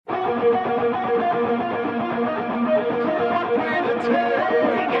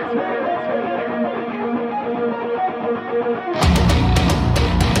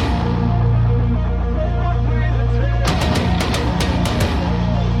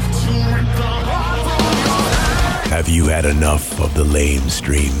Have you had enough of the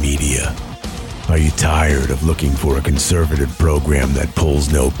lamestream media? Are you tired of looking for a conservative program that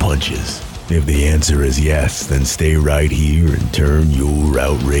pulls no punches? If the answer is yes, then stay right here and turn your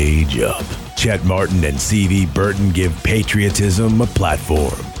outrage up. Chet Martin and CV Burton give patriotism a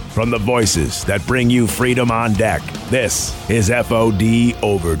platform. From the voices that bring you freedom on deck, this is FOD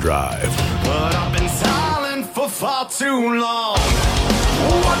Overdrive. But I've been silent for far too long.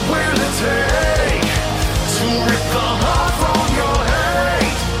 What will it take to rip the heart from your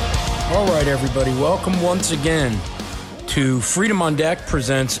hate? All right, everybody, welcome once again to Freedom on Deck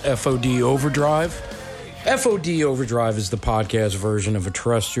presents FOD Overdrive. FOD Overdrive is the podcast version of a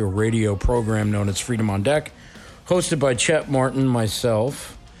terrestrial radio program known as Freedom on Deck, hosted by Chet Martin,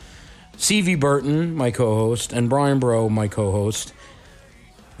 myself, CV Burton, my co-host, and Brian Bro, my co-host.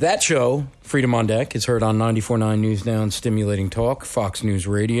 That show, Freedom on Deck, is heard on 94.9 News Now and Stimulating Talk, Fox News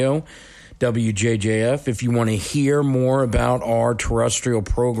Radio, WJJF. If you want to hear more about our terrestrial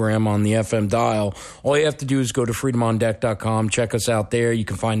program on the FM dial, all you have to do is go to freedomondeck.com. Check us out there. You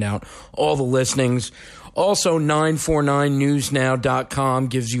can find out all the listings. Also, 949newsnow.com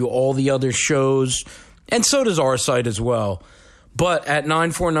gives you all the other shows, and so does our site as well. But at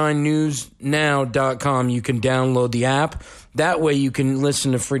 949newsnow.com, you can download the app. That way you can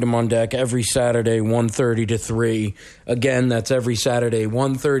listen to Freedom on Deck every Saturday, 1:30 to 3. Again, that's every Saturday,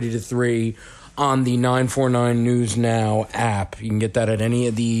 1:30 to 3 on the 949 News Now app. You can get that at any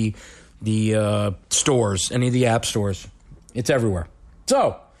of the stores, any of the app stores. It's everywhere.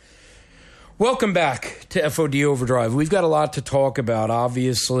 So, welcome back to FOD Overdrive. We've got a lot to talk about.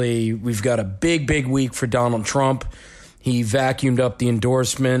 Obviously, we've got a big week for Donald Trump. He vacuumed up the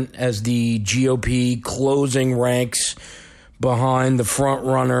endorsement as the GOP closing ranks behind the front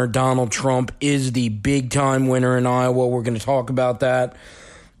runner. Donald Trump is the big-time winner in Iowa. We're going to talk about that.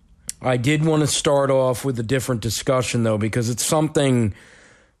 I did want to start off with a different discussion, though, because it's something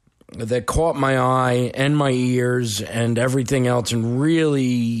that caught my eye and my ears and everything else, and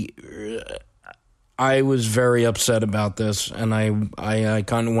really I was very upset about this, and I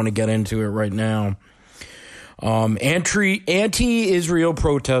kind of want to get into it right now. Anti-Israel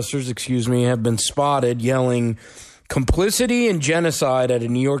protesters, have been spotted yelling complicity and genocide at a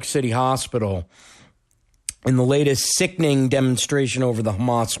New York City hospital in the latest sickening demonstration over the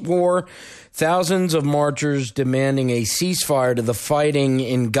Hamas war. Thousands of marchers demanding a ceasefire to the fighting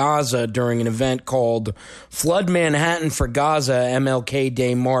in Gaza during an event called Flood Manhattan for Gaza, MLK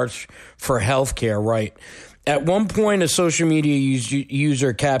Day March for Healthcare, right? At one point, a social media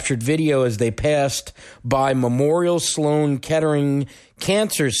user captured video as they passed by Memorial Sloan Kettering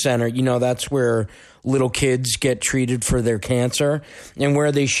Cancer Center. You know, that's where little kids get treated for their cancer, and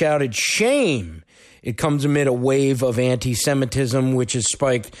where they shouted, "Shame!" It comes amid a wave of anti-Semitism, which has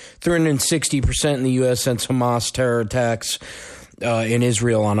spiked 360% in the U.S. since Hamas terror attacks in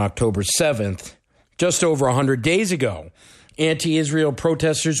Israel on October 7th. Just over 100 days ago, anti-Israel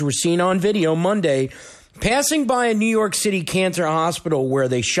protesters were seen on video Monday passing by a New York City cancer hospital where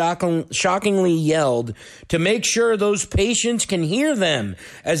they shockingly yelled to make sure those patients can hear them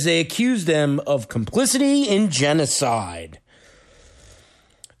as they accused them of complicity in genocide.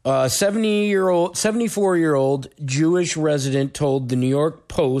 74-year-old Jewish resident told the New York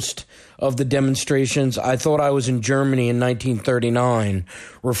Post of the demonstrations, "I thought I was in Germany in 1939,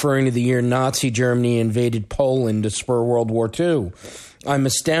 referring to the year Nazi Germany invaded Poland to spur World War II. I'm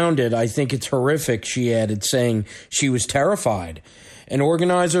astounded. I think it's horrific," she added, saying she was terrified. An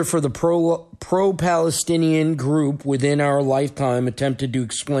organizer for the pro-Palestinian group Within Our Lifetime attempted to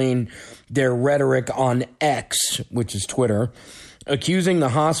explain their rhetoric on X, which is Twitter, accusing the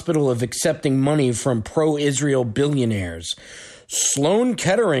hospital of accepting money from pro-Israel billionaires. Sloan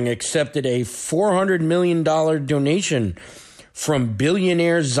Kettering accepted a $400 million donation from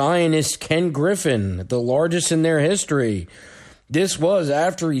billionaire Zionist Ken Griffin, the largest in their history. This was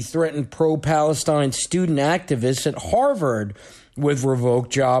after he threatened pro-Palestine student activists at Harvard with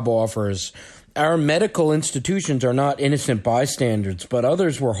revoked job offers. Our medical institutions are not innocent bystanders, but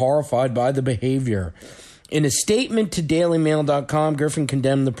others were horrified by the behavior. In a statement to DailyMail.com, Griffin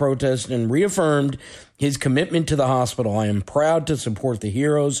condemned the protest and reaffirmed his commitment to the hospital. "I am proud to support the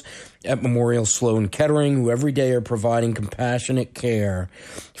heroes at Memorial Sloan Kettering who every day are providing compassionate care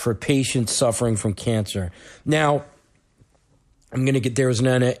for patients suffering from cancer." Now, there was an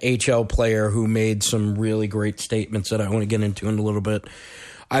NHL player who made some really great statements that I want to get into in a little bit.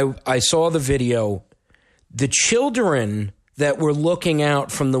 I saw the video. The children that were looking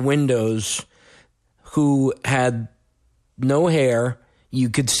out from the windows who had no hair, you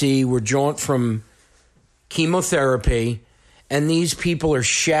could see were jaunt from chemotherapy, and these people are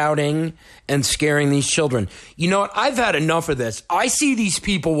shouting and scaring these children. You know what? I've had enough of this. I see these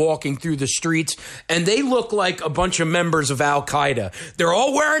people walking through the streets, and they look like a bunch of members of Al-Qaeda. They're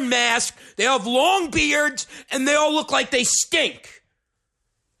all wearing masks, they have long beards, and they all look like they stink.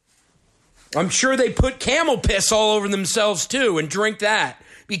 I'm sure they put camel piss all over themselves, too, and drink that,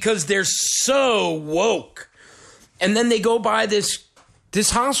 because they're so woke. And then they go by this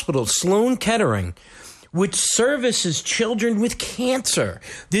hospital, Sloan Kettering, which services children with cancer.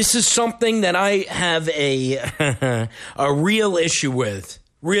 This is something that I have a real issue with.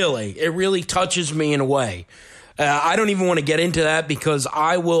 Really. It really touches me in a way. I don't even want to get into that because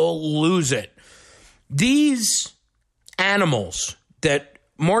I will lose it. These animals that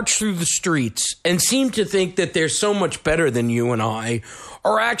march through the streets and seem to think that they're so much better than you and I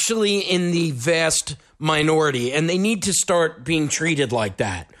are actually in the vast minority, and they need to start being treated like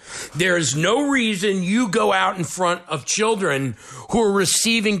that. There is no reason you go out in front of children who are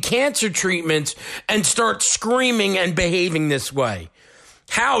receiving cancer treatments and start screaming and behaving this way.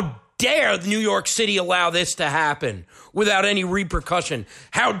 How dare New York City allow this to happen without any repercussion?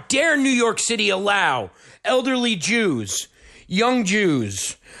 How dare New York City allow elderly Jews, young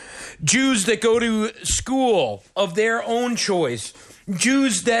Jews, Jews that go to school of their own choice,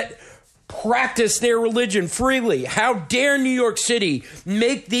 Jews that practice their religion freely. How dare New York City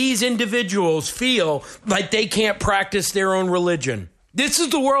make these individuals feel like they can't practice their own religion? This is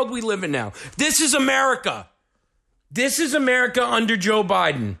the world we live in now. This is America. This is America under Joe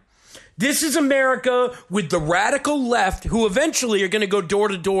Biden. This is America with the radical left who eventually are going to go door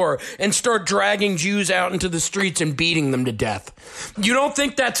to door and start dragging Jews out into the streets and beating them to death. You don't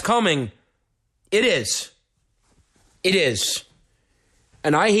think that's coming? It is. It is.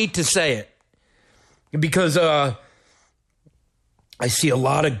 And I hate to say it because I see a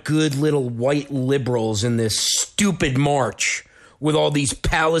lot of good little white liberals in this stupid march with all these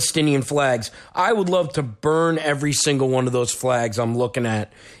Palestinian flags. I would love to burn every single one of those flags I'm looking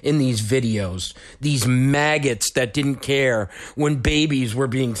at in these videos. These maggots that didn't care when babies were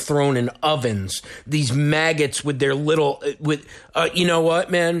being thrown in ovens. These maggots with their little, you know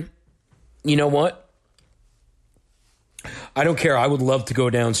what, man? You know what? I don't care. I would love to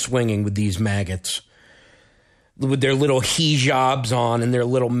go down swinging with these maggots with their little hijabs on and their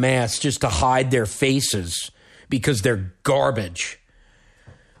little masks just to hide their faces because they're garbage.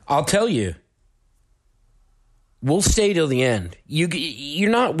 I'll tell you, we'll stay till the end. You're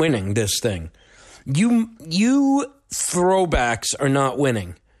not winning this thing. You throwbacks are not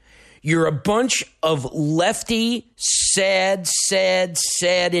winning. You're a bunch of lefty, sad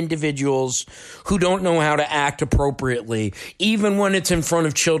individuals who don't know how to act appropriately, even when it's in front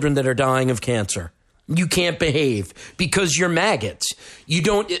of children that are dying of cancer. You can't behave because you're maggots. You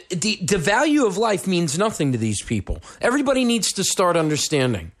don't. The value of life means nothing to these people. Everybody needs to start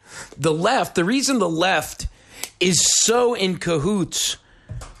understanding. The left, the reason the left is so in cahoots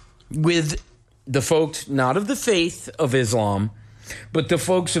with the folks, not of the faith of Islam, but the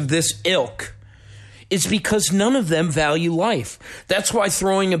folks of this ilk, is because none of them value life. That's why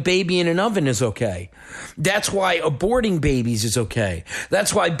throwing a baby in an oven is okay. That's why aborting babies is okay.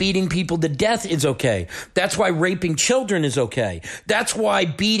 That's why beating people to death is okay. That's why raping children is okay. That's why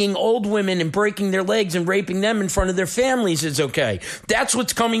beating old women and breaking their legs and raping them in front of their families is okay. That's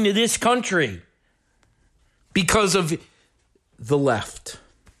what's coming to this country because of the left.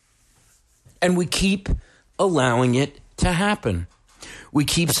 And we keep allowing it to happen. We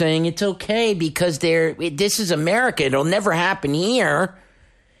keep saying it's okay because this is America. It'll never happen here.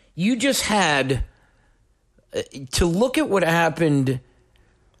 You just had to look at what happened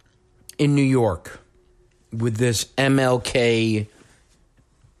in New York with this MLK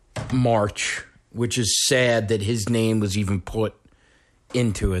march, which is sad that his name was even put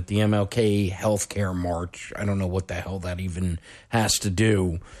into it, the MLK healthcare march. I don't know what the hell that even has to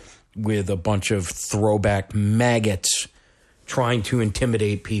do with a bunch of throwback maggots trying to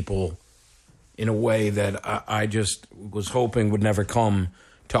intimidate people in a way that I just was hoping would never come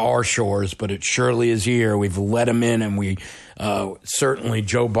to our shores, but it surely is here. We've let them in, and we certainly,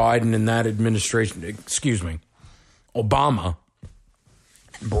 Joe Biden and that administration, Obama,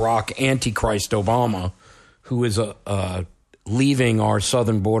 Barack Antichrist Obama, who is leaving our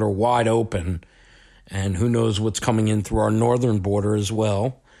southern border wide open, and who knows what's coming in through our northern border as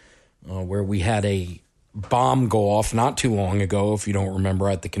well, where we had a bomb go off not too long ago, if you don't remember,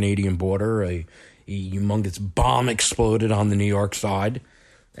 at the Canadian border. A humongous bomb exploded on the New York side.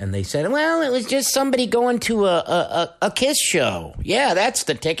 And they said, well, it was just somebody going to a Kiss show. Yeah, that's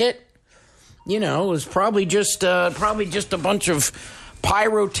the ticket. You know, it was probably just a bunch of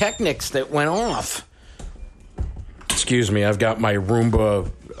pyrotechnics that went off. Excuse me, I've got my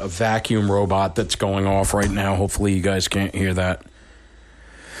Roomba vacuum robot that's going off right now. Hopefully you guys can't hear that.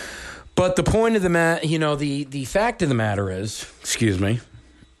 But the point of the the fact of the matter is, excuse me,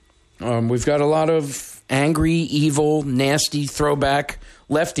 we've got a lot of angry, evil, nasty throwback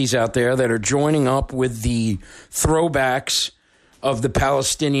lefties out there that are joining up with the throwbacks of the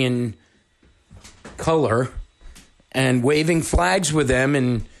Palestinian color and waving flags with them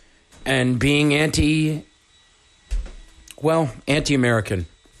and being anti-American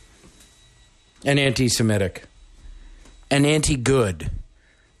and anti-Semitic and anti-good.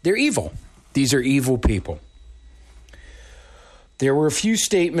 They're evil. These are evil people. There were a few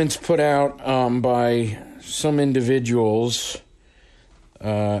statements put out by some individuals.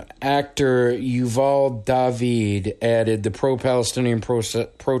 Actor Yuval David added the pro-Palestinian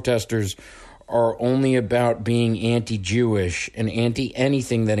protesters are only about being anti-Jewish and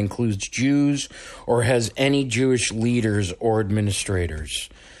anti-anything that includes Jews or has any Jewish leaders or administrators.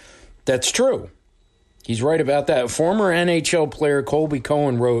 That's true. He's right about that. Former NHL player Colby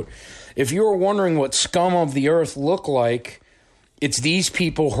Cohen wrote, if you are wondering what scum of the earth look like, it's these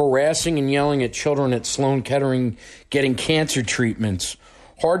people harassing and yelling at children at Sloan Kettering getting cancer treatments.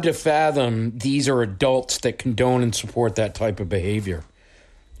 Hard to fathom these are adults that condone and support that type of behavior.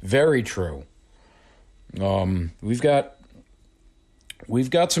 Very true. We've got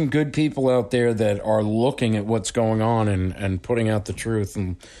some good people out there that are looking at what's going on and putting out the truth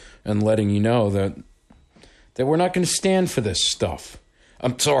and letting you know that we're not going to stand for this stuff.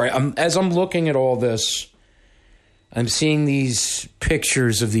 I'm sorry. As I'm looking at all this, I'm seeing these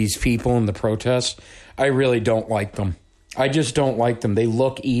pictures of these people in the protests. I really don't like them. I just don't like them. They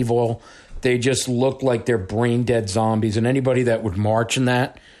look evil. They just look like they're brain dead zombies. And anybody that would march in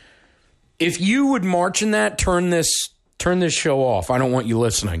that, if you would march in that, turn this show off. I don't want you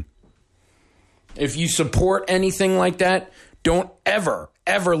listening. If you support anything like that, don't ever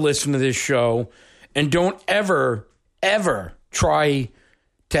listen to this show, and don't ever try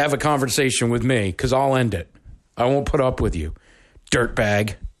to have a conversation with me, because I'll end it. I won't put up with you,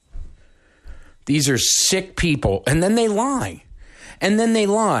 dirtbag. These are sick people, and then they lie.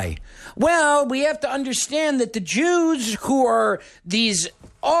 Well, we have to understand that the Jews who are these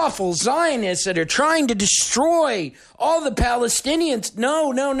awful Zionists that are trying to destroy all the Palestinians.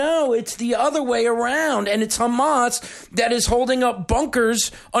 No. It's the other way around. And it's Hamas that is holding up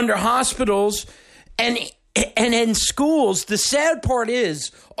bunkers under hospitals and in schools. The sad part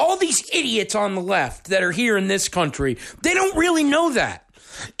is all these idiots on the left that are here in this country, they don't really know that.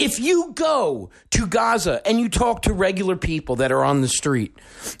 If you go to Gaza and you talk to regular people that are on the street,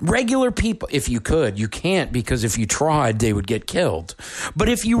 regular people, if you could, you can't, because if you tried, they would get killed. But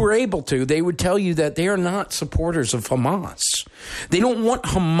if you were able to, they would tell you that they are not supporters of Hamas. They don't want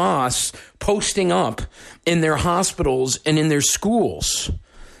Hamas posting up in their hospitals and in their schools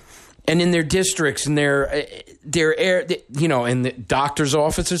and in their districts and their in the doctor's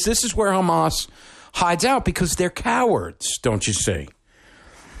offices. This is where Hamas hides out because they're cowards, don't you see?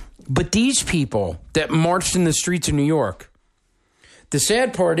 But these people that marched in the streets of New York, the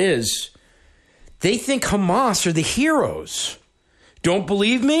sad part is they think Hamas are the heroes. Don't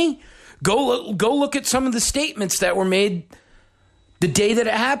believe me? Go look at some of the statements that were made the day that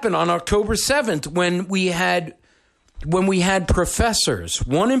it happened on October 7th when we had professors,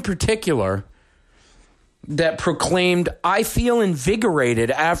 one in particular that proclaimed, I feel invigorated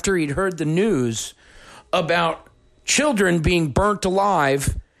after he'd heard the news about children being burnt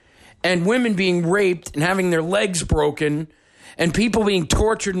alive and women being raped and having their legs broken and people being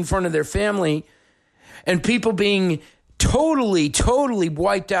tortured in front of their family and people being totally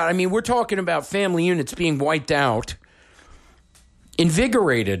wiped out. I mean, we're talking about family units being wiped out.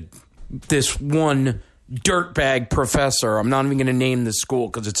 Invigorated this one dirtbag professor. I'm not even going to name the school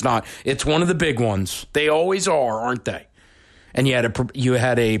because it's not. It's one of the big ones. They always are, aren't they? And you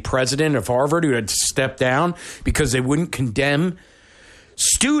had a president of Harvard who had to step down because they wouldn't condemn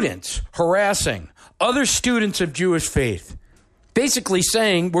students harassing other students of Jewish faith, basically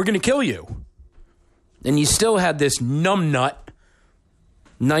saying, we're going to kill you. And you still had this numbnut,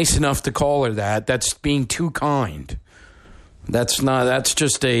 nice enough to call her that. That's being too kind. That's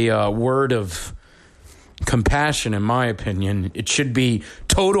just a word of compassion, in my opinion. It should be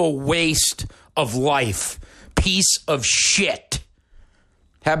total waste of life. Piece of shit.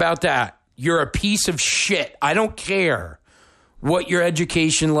 How about that? You're a piece of shit. I don't care what your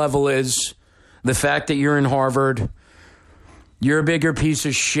education level is, the fact that you're in Harvard, You're a bigger piece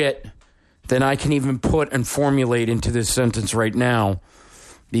of shit than I can even put and formulate into this sentence right now,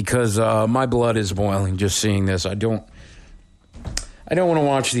 because my blood is boiling just seeing this. I don't want to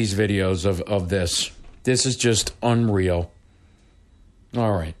watch these videos of this. This is just unreal.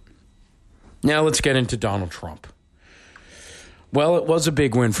 All right. Now let's get into Donald Trump. Well, it was a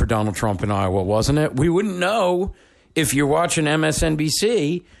big win for Donald Trump in Iowa, wasn't it? We wouldn't know if you're watching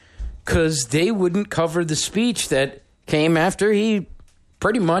MSNBC, because they wouldn't cover the speech that came after he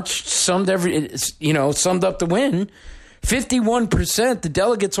pretty much summed up the win. 51%, the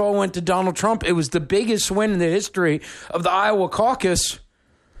delegates all went to Donald Trump. It was the biggest win in the history of the Iowa caucus.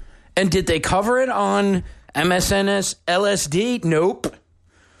 And did they cover it on MSNBC? Nope. Did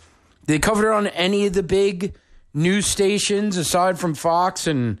they cover it on any of the big news stations aside from Fox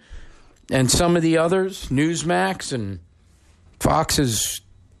and some of the others? Newsmax, and Fox has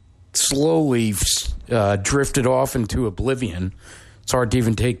slowly drifted off into oblivion. It's hard to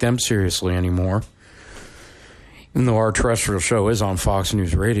even take them seriously anymore. Even though our terrestrial show is on Fox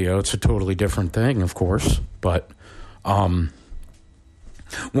News Radio, it's a totally different thing, of course. But when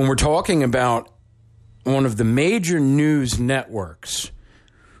we're talking about one of the major news networks,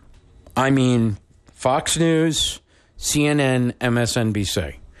 I mean Fox News, CNN,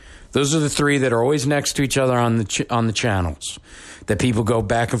 MSNBC. Those are the three that are always next to each other on the channels that people go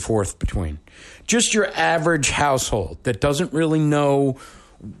back and forth between. Just your average household that doesn't really know,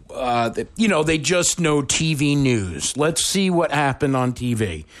 they just know TV news. Let's see what happened on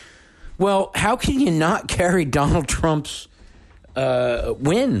TV. Well, how can you not carry Donald Trump's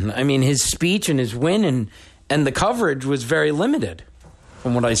win? I mean, his speech and his win and the coverage was very limited,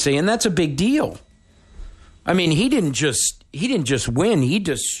 from what I see, and that's a big deal. I mean, he didn't just win; he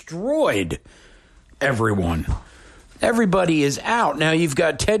destroyed everyone. Everybody is out. Now you've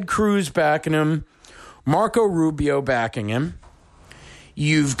got Ted Cruz backing him, Marco Rubio backing him.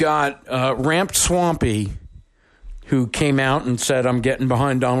 You've got Rampswampy, who came out and said, I'm getting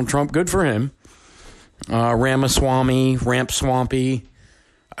behind Donald Trump. Good for him. Rampswampy.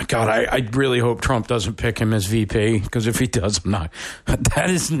 God, I really hope Trump doesn't pick him as VP, because if he does, that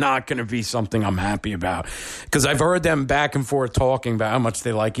is not going to be something I'm happy about. Because I've heard them back and forth talking about how much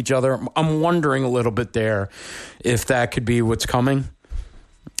they like each other. I'm wondering a little bit there if that could be what's coming.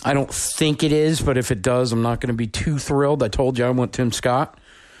 I don't think it is, but if it does, I'm not going to be too thrilled. I told you I want Tim Scott.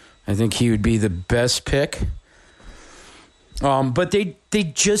 I think he would be the best pick. But they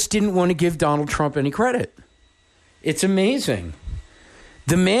just didn't want to give Donald Trump any credit. It's amazing.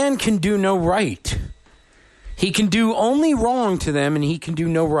 The man can do no right. He can do only wrong to them, and he can do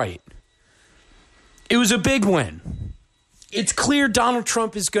no right. It was a big win. It's clear Donald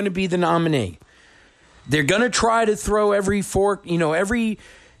Trump is going to be the nominee. They're going to try to throw every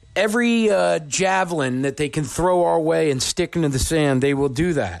javelin that they can throw our way and stick into the sand. They will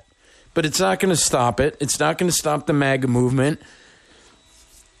do that. But it's not going to stop it. It's not going to stop the MAGA movement.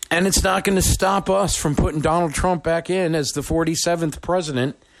 And it's not going to stop us from putting Donald Trump back in as the 47th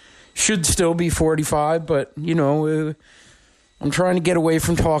president. Should still be 45, but, I'm trying to get away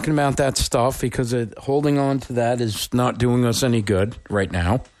from talking about that stuff because holding on to that is not doing us any good right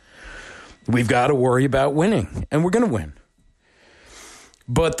now. We've got to worry about winning, and we're going to win.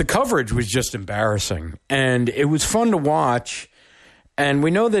 But the coverage was just embarrassing, and it was fun to watch. And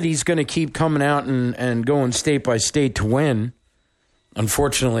we know that he's going to keep coming out and going state by state to win.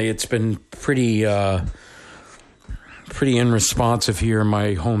 Unfortunately, it's been pretty unresponsive here in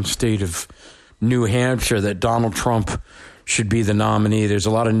my home state of New Hampshire that Donald Trump should be the nominee. There's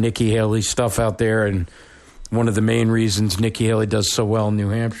a lot of Nikki Haley stuff out there, and one of the main reasons Nikki Haley does so well in New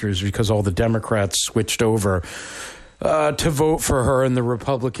Hampshire is because all the Democrats switched over to vote for her in the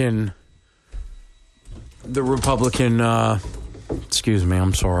Republican. Excuse me,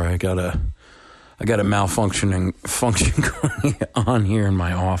 I'm sorry. I got a malfunctioning function going on here in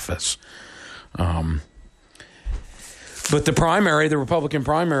my office. But the Republican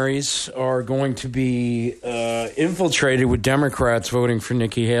primaries are going to be infiltrated with Democrats voting for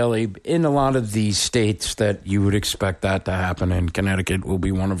Nikki Haley in a lot of these states that you would expect that to happen. And Connecticut will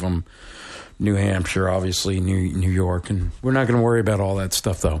be one of them. New Hampshire, obviously, New York. And we're not going to worry about all that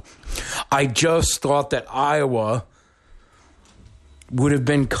stuff, though. I just thought that Iowa would have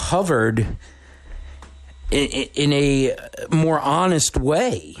been covered in a more honest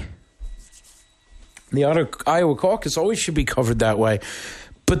way. The Iowa caucus always should be covered that way.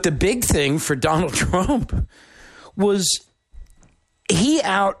 But the big thing for Donald Trump was he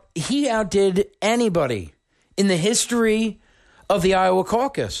outdid anybody in the history of the Iowa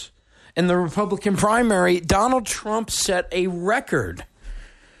caucus. In the Republican primary, Donald Trump set a record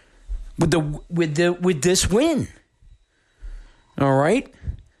with this win. All right?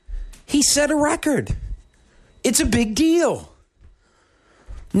 He set a record. It's a big deal.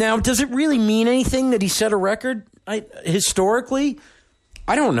 Now, does it really mean anything that he set a record? Historically,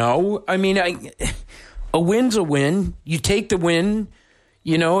 I don't know. I mean, a win's a win. You take the win.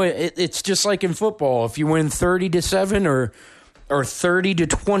 You know, it's just like in football. If you win 30-7 or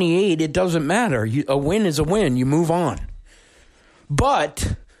 30-28, it doesn't matter. A win is a win. You move on.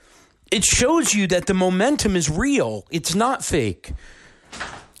 But it shows you that the momentum is real. It's not fake.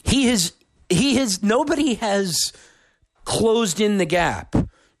 Nobody has closed in the gap.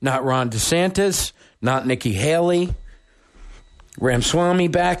 Not Ron DeSantis, not Nikki Haley. Ramaswamy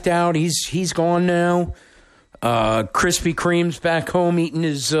backed out. He's gone now. Krispy Kreme's back home eating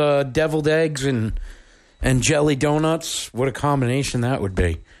his deviled eggs and jelly donuts. What a combination that would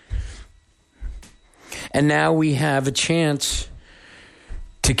be. And now we have a chance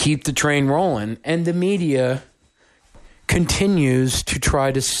to keep the train rolling. And the media continues to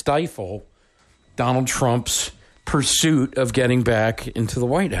try to stifle Donald Trump's pursuit of getting back into the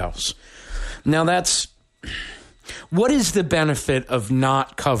White House. Now what is the benefit of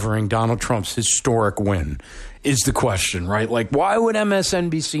not covering Donald Trump's historic win is the question, right? Like, why would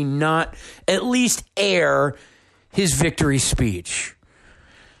MSNBC not at least air his victory speech?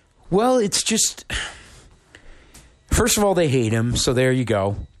 Well, it's just, first of all, they hate him, so there you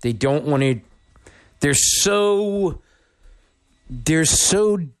go. They don't want to,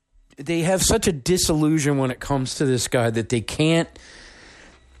 they have such a disillusion when it comes to this guy that they can't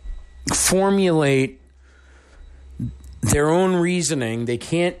formulate their own reasoning. They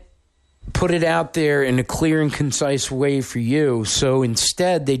can't put it out there in a clear and concise way for you. So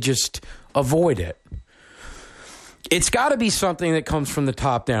instead, they just avoid it. It's got to be something that comes from the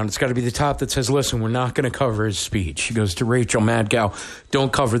top down. It's got to be the top that says, listen, we're not going to cover his speech. She goes to Rachel Maddow,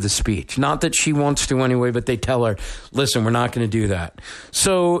 don't cover the speech. Not that she wants to anyway, but they tell her, listen, we're not going to do that.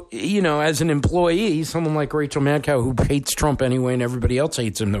 So, you know, as an employee, someone like Rachel Maddow, who hates Trump anyway and everybody else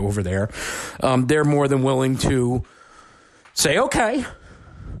hates him over there, they're more than willing to say, okay.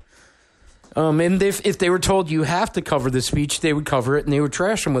 And if they were told you have to cover the speech, they would cover it and they would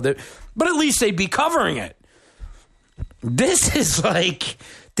trash him with it. But at least they'd be covering it. This is like,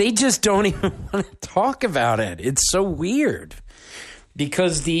 they just don't even want to talk about it. It's so weird.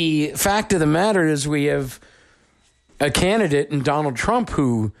 Because the fact of the matter is we have a candidate in Donald Trump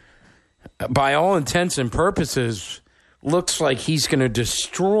who, by all intents and purposes, looks like he's going to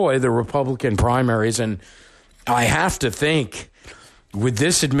destroy the Republican primaries. And I have to think, with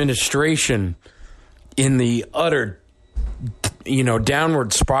this administration in the utter,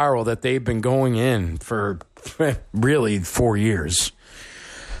 downward spiral that they've been going in for really 4 years,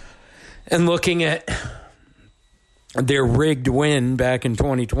 and looking at their rigged win back in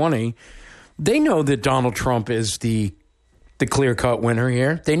 2020, they know that Donald Trump is the clear-cut winner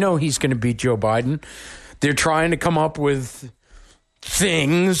here. They know he's going to beat Joe Biden. They're trying to come up with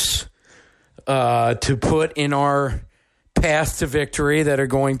things to put in our path to victory that are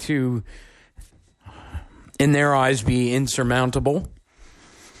going to, in their eyes, be insurmountable.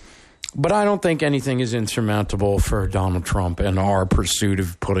 But I don't think anything is insurmountable for Donald Trump and our pursuit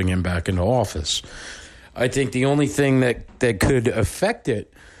of putting him back into office. I think the only thing that could affect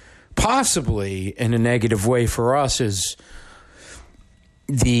it, possibly in a negative way for us, is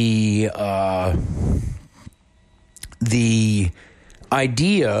the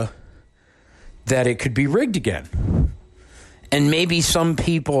idea that it could be rigged again. And maybe some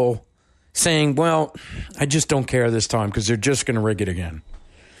people saying, well, I just don't care this time because they're just going to rig it again.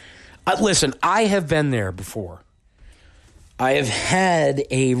 Listen, I have been there before. I have had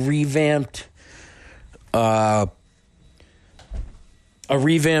a revamped look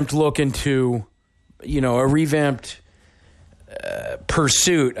into, a revamped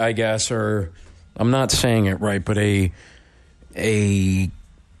pursuit, I guess, or I'm not saying it right, but a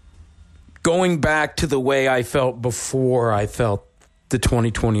going back to the way I felt before I felt the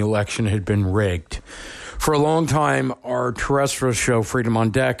 2020 election had been rigged. For a long time, our terrestrial show, Freedom on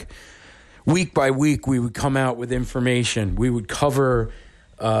Deck, week by week, we would come out with information. We would cover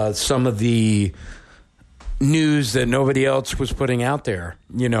some of the news that nobody else was putting out there.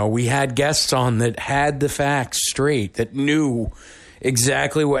 We had guests on that had the facts straight, that knew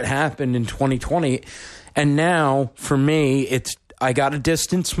exactly what happened in 2020. And now, for me, I got to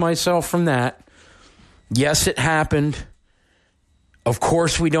distance myself from that. Yes, it happened. Of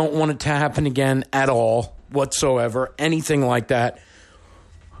course, we don't want it to happen again at all, whatsoever, anything like that.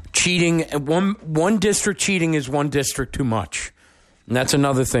 Cheating, one district cheating is one district too much. And that's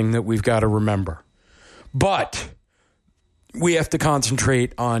another thing that we've got to remember. But we have to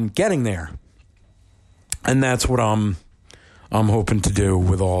concentrate on getting there. And that's what I'm I'm hoping to do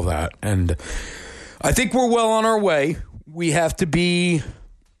with all that. And I think we're well on our way. We have to be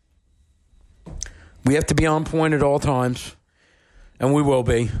on point at all times, and we will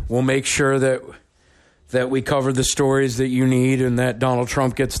be. We'll make sure that we cover the stories that you need and that Donald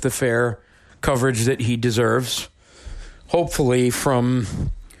Trump gets the fair coverage that he deserves. Hopefully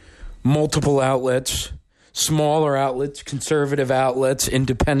from multiple outlets, smaller outlets, conservative outlets,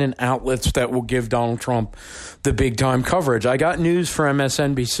 independent outlets that will give Donald Trump the big-time coverage. I got news for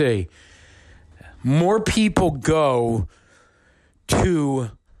MSNBC. More people go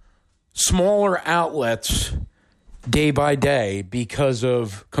to smaller outlets day by day because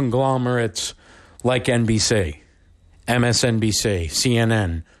of conglomerates like NBC, MSNBC,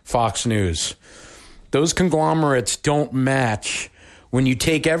 CNN, Fox News. Those conglomerates don't match. When you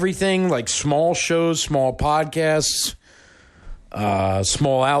take everything like small shows, small podcasts,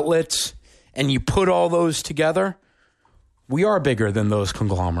 small outlets, and you put all those together, we are bigger than those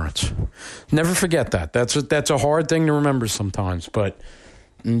conglomerates. Never forget that. That's a hard thing to remember sometimes, but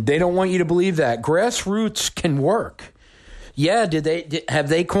they don't want you to believe that. Grassroots can work. Yeah, have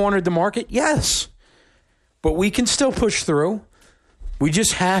they cornered the market? Yes. But we can still push through. We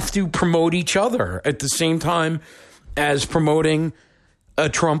just have to promote each other at the same time as promoting a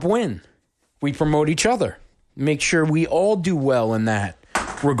Trump win. We promote each other. Make sure we all do well in that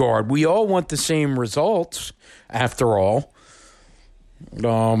regard. We all want the same results, after all.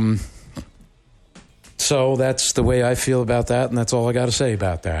 So that's the way I feel about that, and that's all I got to say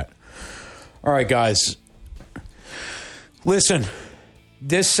about that. All right, guys. Listen,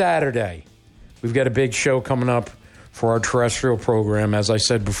 this Saturday, we've got a big show coming up for our terrestrial program. As I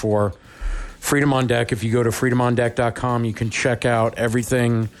said before, Freedom on Deck. If you go to freedomondeck.com, you can check out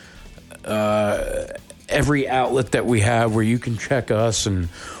everything, every outlet that we have where you can check us and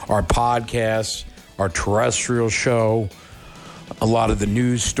our podcasts, our terrestrial show, a lot of the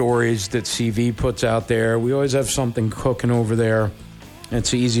news stories that CV puts out there. We always have something cooking over there.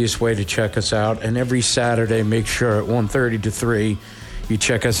 It's the easiest way to check us out. And every Saturday, make sure at 1:30 to 3, you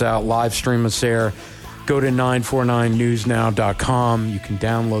check us out, live stream us there. Go to 949newsnow.com. You can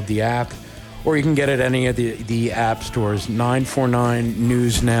download the app, or you can get it at any of the app stores. 949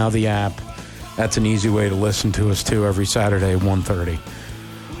 News Now, the app. That's an easy way to listen to us, too, every Saturday at 1:30.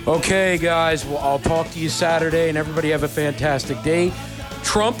 Okay, guys, well, I'll talk to you Saturday, and everybody have a fantastic day.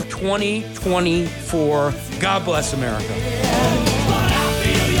 Trump 2024. God bless America.